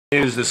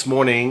News this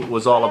morning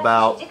was all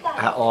about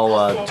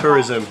how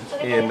tourism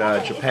in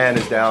Japan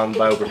is down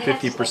by over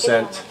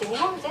 50%.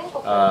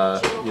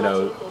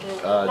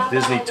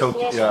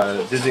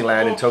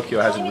 Disneyland in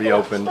Tokyo hasn't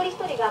reopened,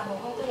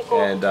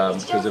 and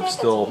because they're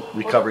still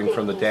recovering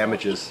from the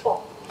damages. So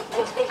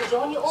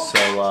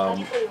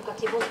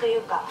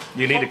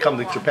you need to come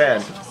to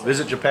Japan,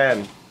 visit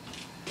Japan,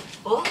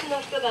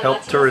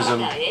 help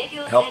tourism,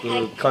 help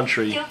the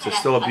country. It's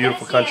still a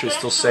beautiful country, it's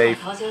still safe.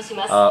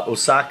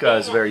 Osaka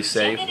is very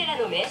safe.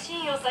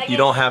 You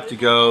don't have to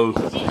go.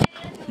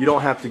 You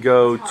don't have to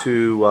go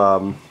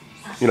to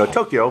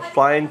Tokyo.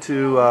 Fly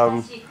into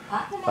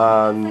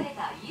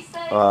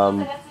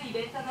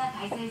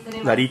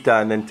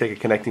Narita and then take a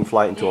connecting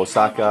flight into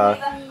Osaka.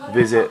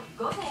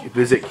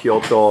 Visit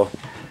Kyoto.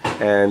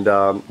 And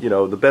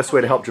the best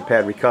way to help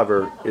Japan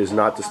recover is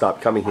not to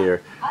stop coming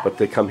here, but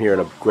to come here in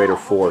a greater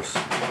force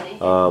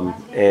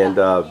and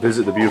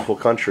visit the beautiful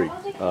country.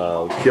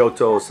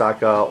 Kyoto,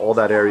 Osaka, all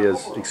that area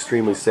is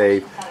extremely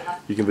safe.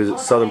 You can visit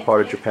southern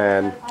part of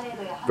Japan,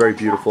 very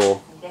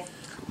beautiful,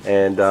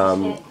 and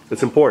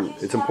it's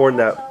important. It's important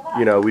that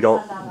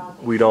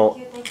we don't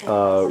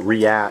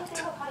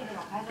react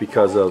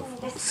because of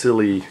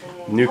silly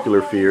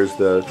nuclear fears.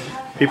 The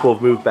people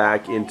have moved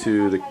back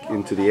into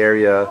the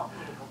area.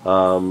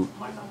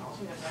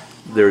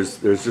 There's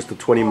just a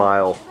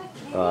 20-mile,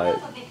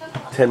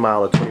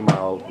 10-mile,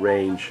 20-mile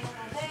range.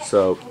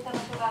 So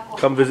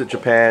come visit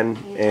Japan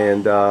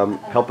and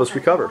help us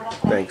recover.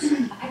 Thanks.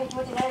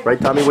 Right,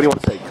 Tommy? What do you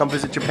want to say? Come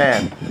visit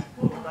Japan.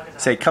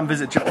 Say, come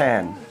visit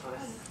Japan.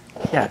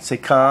 Yeah, say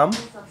come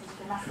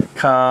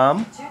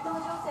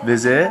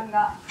visit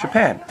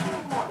Japan.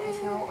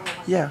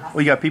 Yeah. Oh,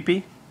 you got a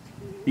pee-pee?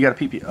 You got a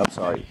pee-pee? I'm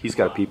sorry. He's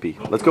got a pee-pee.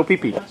 Let's go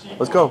pee-pee.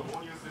 Let's go.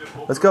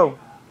 Let's go.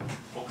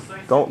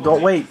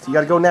 Don't wait. You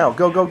gotta go now.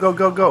 Go, go, go,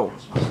 go, go.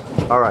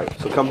 Alright,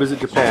 so come visit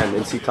Japan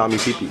and see Tommy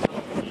pee-pee.